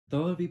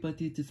Hello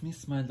everybody, it's me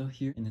Smilo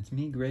here, and it's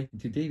me Gray, and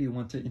today we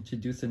want to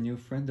introduce a new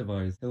friend of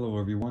ours. Hello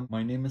everyone,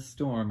 my name is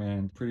Storm,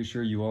 and pretty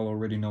sure you all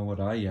already know what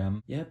I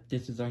am. Yep,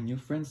 this is our new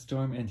friend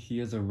Storm, and he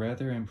is a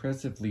rather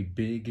impressively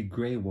big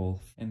gray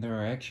wolf. And there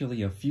are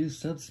actually a few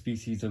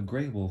subspecies of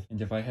gray wolf,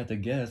 and if I had to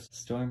guess,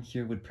 Storm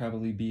here would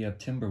probably be a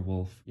timber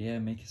wolf. Yeah,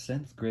 makes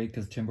sense, Gray,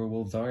 because timber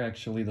wolves are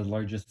actually the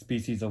largest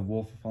species of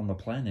wolf on the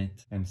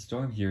planet, and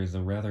Storm here is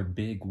a rather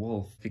big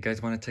wolf. If you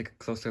guys want to take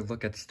a closer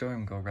look at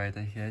Storm, go right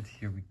ahead,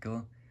 here we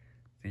go.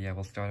 So yeah,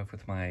 we'll start off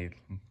with my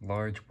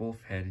large wolf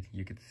head.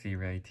 You can see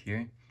right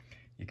here.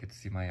 You can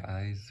see my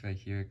eyes right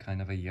here,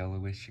 kind of a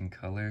yellowish in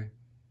color.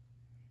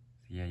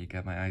 So yeah, you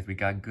got my eyes. We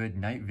got good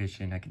night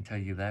vision, I can tell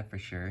you that for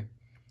sure.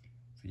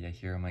 So yeah,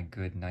 here are my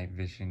good night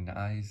vision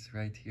eyes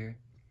right here.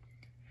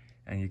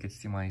 And you can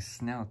see my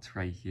snout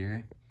right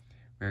here.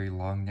 Very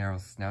long, narrow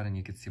snout, and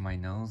you can see my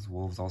nose.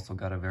 Wolves also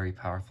got a very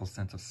powerful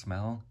sense of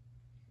smell.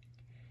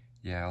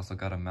 Yeah, I also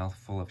got a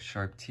mouthful of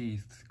sharp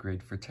teeth,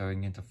 great for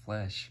tearing into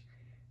flesh.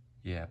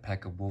 Yeah, a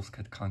pack of wolves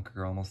could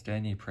conquer almost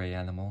any prey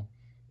animal.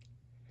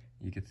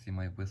 You can see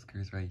my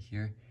whiskers right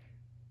here.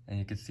 And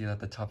you can see that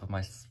the top of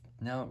my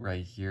snout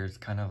right here is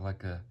kind of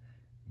like a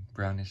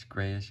brownish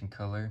grayish in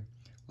color.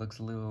 Looks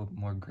a little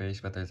more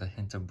grayish, but there's a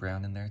hint of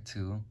brown in there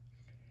too.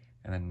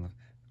 And then the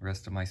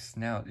rest of my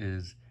snout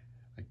is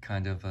a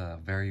kind of a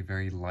very,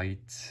 very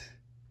light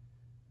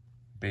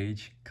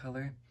beige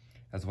color,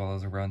 as well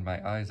as around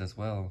my eyes as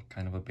well.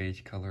 Kind of a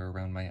beige color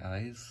around my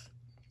eyes.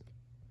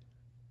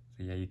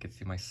 Yeah, you can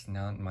see my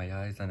snout and my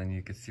eyes, and then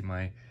you can see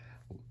my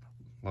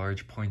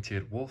large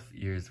pointed wolf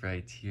ears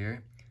right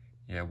here.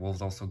 Yeah,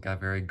 wolves also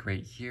got very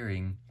great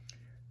hearing,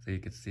 so you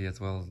can see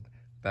as well, the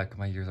back of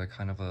my ears are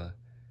kind of a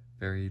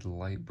very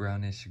light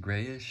brownish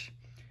grayish,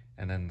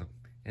 and then the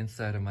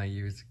inside of my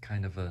ears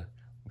kind of a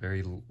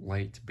very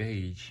light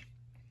beige.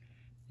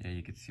 Yeah,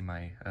 you can see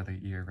my other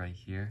ear right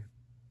here.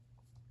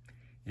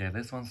 Yeah,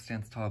 this one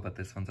stands tall, but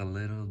this one's a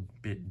little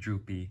bit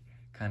droopy.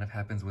 Kind of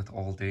happens with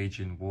old age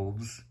in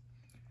wolves.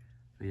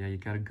 So yeah, you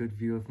got a good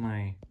view of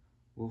my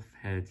wolf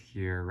head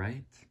here,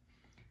 right?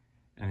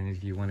 And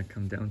if you want to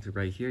come down to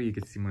right here, you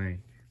can see my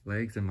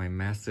legs and my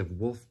massive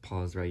wolf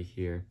paws right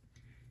here.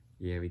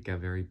 Yeah, we got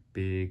very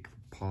big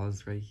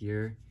paws right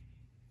here.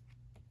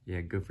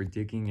 Yeah, good for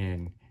digging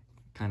and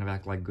kind of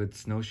act like good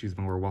snowshoes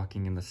when we're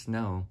walking in the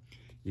snow.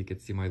 You can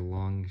see my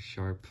long,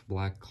 sharp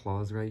black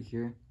claws right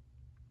here.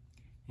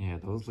 Yeah,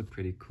 those look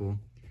pretty cool.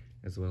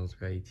 As well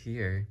as right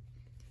here.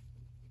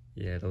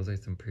 Yeah, those are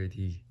some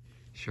pretty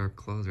sharp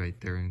claws right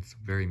there and some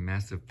very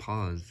massive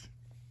paws.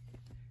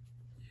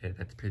 Yeah,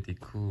 that's pretty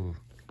cool.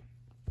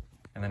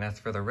 And then as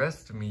for the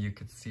rest of me, you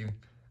could see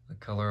the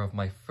color of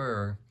my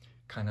fur,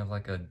 kind of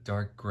like a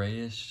dark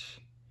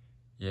grayish.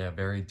 Yeah,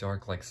 very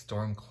dark, like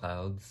storm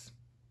clouds.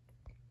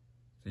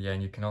 So yeah,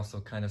 and you can also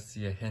kind of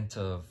see a hint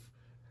of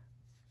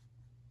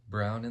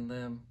brown in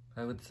them,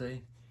 I would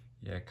say.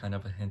 Yeah, kind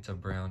of a hint of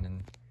brown.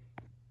 And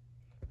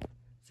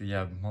so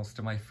yeah, most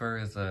of my fur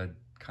is a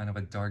kind of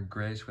a dark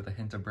grayish with a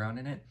hint of brown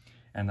in it.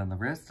 And then the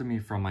rest of me,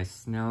 from my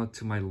snout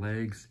to my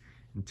legs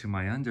and to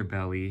my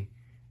underbelly,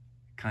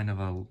 kind of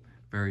a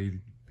very,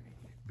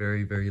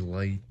 very, very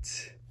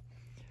light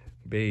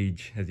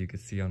beige, as you can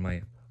see on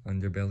my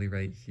underbelly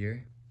right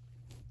here.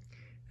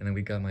 And then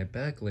we got my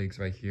back legs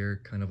right here,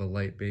 kind of a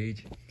light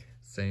beige.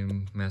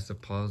 Same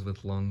massive paws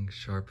with long,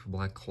 sharp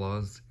black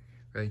claws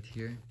right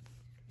here.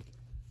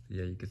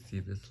 Yeah, you can see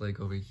this leg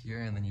over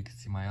here, and then you can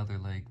see my other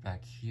leg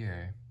back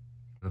here.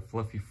 The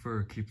fluffy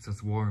fur keeps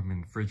us warm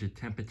in frigid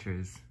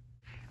temperatures.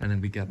 And then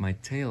we got my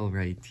tail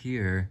right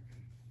here.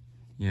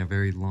 Yeah,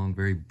 very long,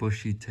 very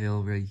bushy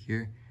tail right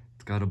here.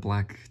 It's got a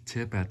black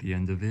tip at the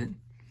end of it.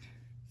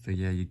 So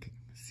yeah, you can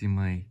see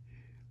my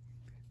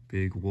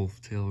big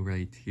wolf tail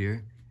right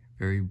here.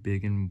 Very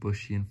big and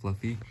bushy and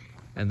fluffy.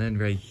 And then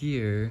right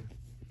here,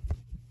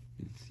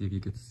 let's see if you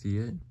could see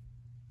it.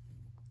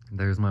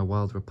 There's my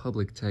Wild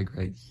Republic tag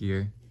right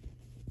here.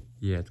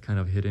 Yeah, it's kind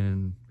of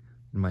hidden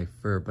in my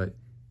fur, but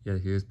yeah,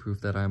 here's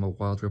proof that I'm a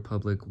Wild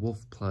Republic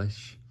wolf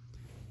plush.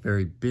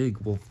 Very big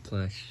wolf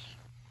plush.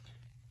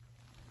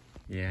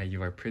 Yeah,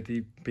 you are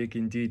pretty big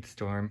indeed,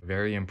 Storm.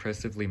 Very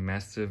impressively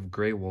massive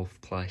gray wolf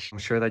plush. I'm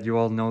sure that you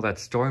all know that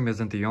Storm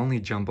isn't the only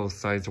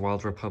jumbo-sized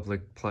Wild Republic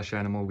plush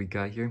animal we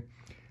got here.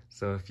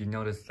 So if you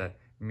notice that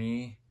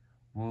me,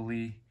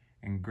 Wooly,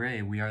 and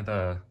Gray, we are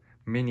the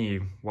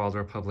mini Wild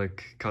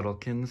Republic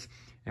cuddlekins.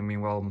 And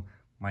meanwhile,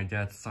 my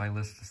dad's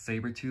Sylus the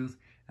Saber-tooth,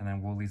 and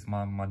then Wooly's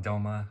mom,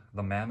 Madoma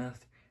the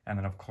Mammoth, and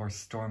then of course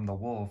Storm the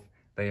wolf.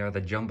 They are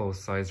the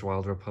jumbo-sized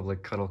Wild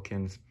Republic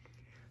cuddlekins.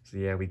 So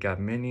yeah, we got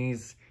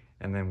minis,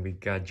 and then we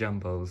got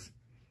jumbos.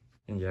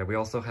 And yeah, we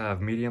also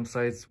have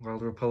medium-sized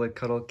Wild Republic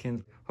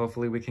Cuddlekins.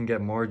 Hopefully we can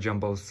get more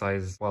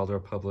jumbo-sized Wild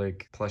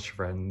Republic plush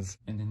friends.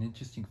 And an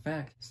interesting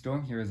fact,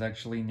 Storm here is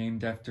actually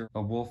named after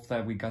a wolf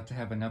that we got to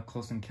have an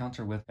up-close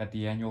encounter with at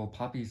the annual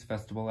Poppies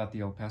Festival at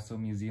the El Paso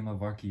Museum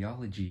of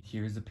Archaeology.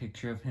 Here's a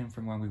picture of him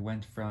from when we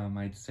went from,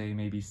 I'd say,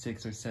 maybe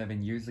 6 or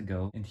 7 years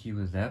ago, and he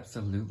was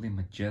absolutely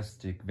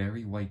majestic,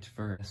 very white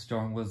fur.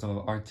 Storm was an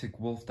Arctic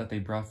wolf that they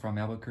brought from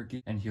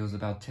Albuquerque, and he was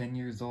about 10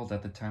 years old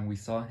at the time we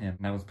saw him.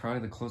 And that was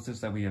probably the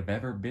closest that we have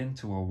ever been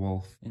to a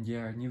wolf. And yeah,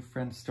 our new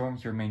friend Storm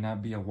here may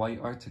not be a white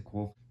Arctic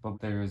wolf, but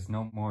there is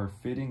no more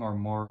fitting or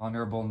more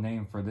honorable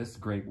name for this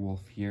great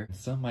wolf here.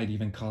 Some might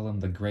even call him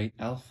the Great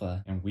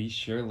Alpha, and we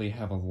surely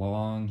have a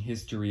long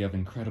history of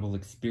incredible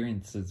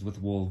experiences with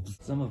wolves,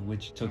 some of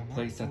which took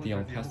place at the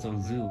El Paso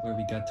Zoo, where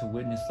we got to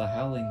witness the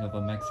howling of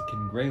a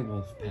Mexican gray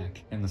wolf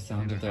pack, and the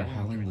sound of their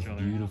howling was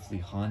beautifully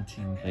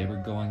haunting. They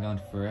were going on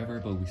forever,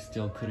 but we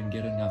still couldn't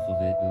get enough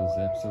of it. It was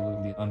an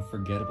absolutely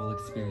unforgettable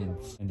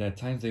experience, and at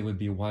times they would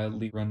be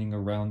wildly running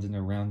around and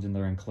around in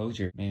their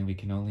enclosure. Man, we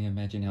can only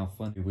imagine how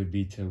fun it would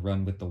be to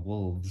run with the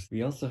wolves.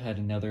 We also had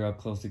another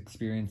up-close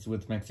experience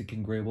with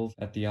Mexican gray wolves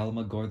at the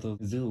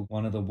Alamogordo Zoo.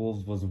 One of the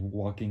wolves was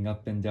walking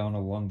up and down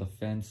along the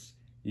fence,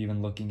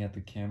 even looking at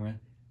the camera.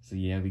 So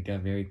yeah, we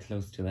got very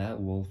close to that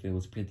wolf. It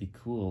was pretty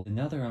cool.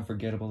 Another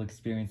unforgettable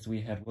experience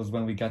we had was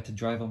when we got to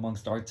drive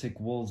amongst Arctic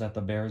wolves at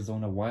the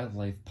Arizona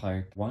Wildlife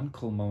Park. One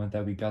cool moment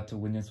that we got to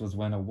witness was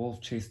when a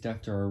wolf chased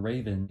after a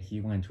raven.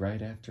 He went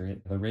right after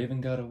it. The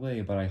raven got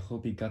away, but I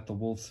hope he got the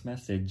wolf's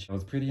message. It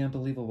was pretty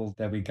unbelievable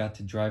that we got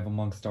to drive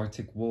amongst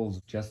Arctic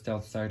wolves just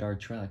outside our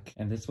truck.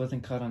 And this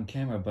wasn't caught on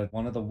camera, but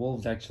one of the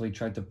wolves actually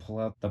tried to pull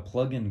out the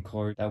plug-in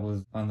cord that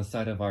was on the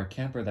side of our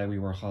camper that we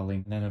were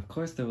hauling. And then of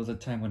course there was a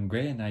time when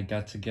Gray and I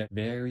got to get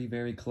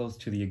very close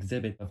to the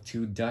exhibit of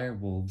 2 dire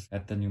wolves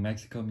at the New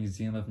Mexico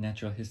Museum of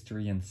Natural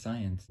History and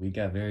Science. We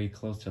got very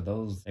close to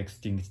those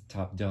extinct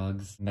top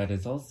dogs. And that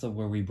is also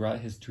where we brought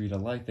history to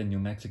life in New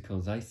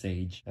Mexico's Ice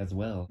Age as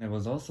well. It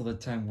was also the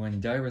time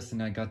when Dyrus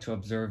and I got to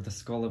observe the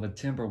skull of a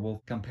timber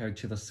wolf compared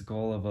to the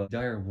skull of a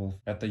dire wolf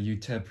at the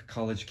UTEP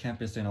College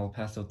campus in El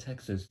Paso,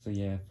 Texas. So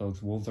yeah,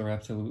 folks, wolves are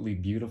absolutely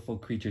beautiful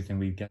creatures, and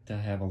we get to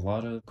have a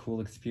lot of cool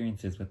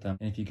experiences with them.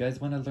 And if you guys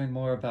want to learn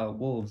more about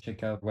wolves,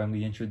 check out when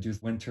we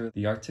introduced Winter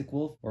the Arctic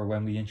wolf, or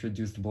when we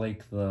introduced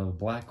Blake the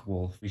black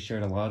wolf. We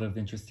shared a lot of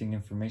interesting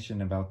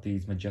information about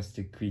these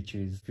majestic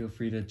creatures. Feel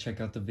free to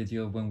check out the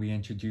video when we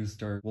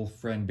introduced our wolf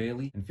friend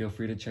Bailey, and feel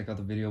free to check out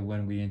the video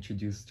when we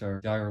introduced our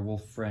dire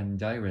wolf friend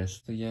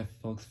Dyrus. So yeah,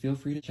 folks, feel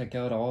free to check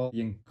out all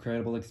the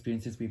incredible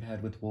experiences we've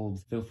had with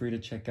wolves. Feel free to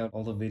check out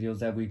all the videos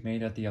that we've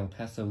made at the El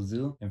Paso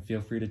Zoo, and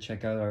feel free to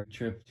check out our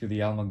trip to the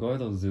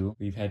Alamogordo Zoo.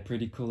 We've had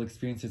pretty cool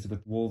experiences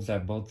with wolves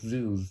at both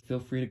zoos. Feel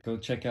free to go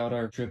check out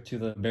our trip to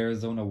the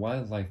Arizona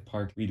Wildlife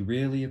Park. We'd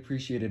really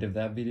appreciate it if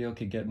that video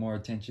could get more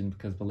attention,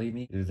 because believe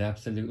me, it is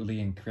absolutely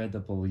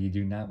incredible. You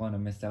do not want to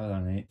miss out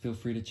on it. Feel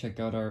free to check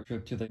out our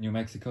trip to the New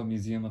Mexico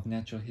Museum of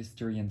Natural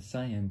History and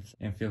Science,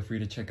 and feel free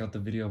to check out the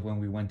video of when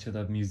we went to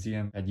the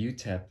museum at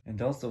UTEP,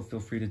 and also feel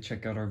free to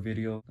check out our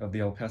video of the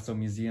El Paso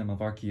Museum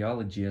of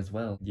Archaeology as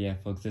well. Yeah,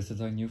 folks, this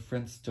is our new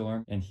friend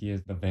Storm, and he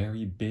is the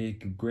very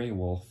big gray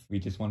wolf. We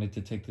just wanted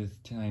to take this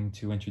time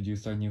to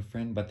introduce our new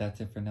friend, but that's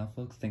it for now,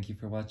 folks. Thank you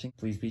for watching.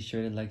 Please be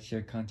sure to like,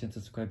 share content,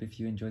 subscribe if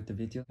you enjoyed the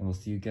video, and we'll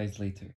see you guys later.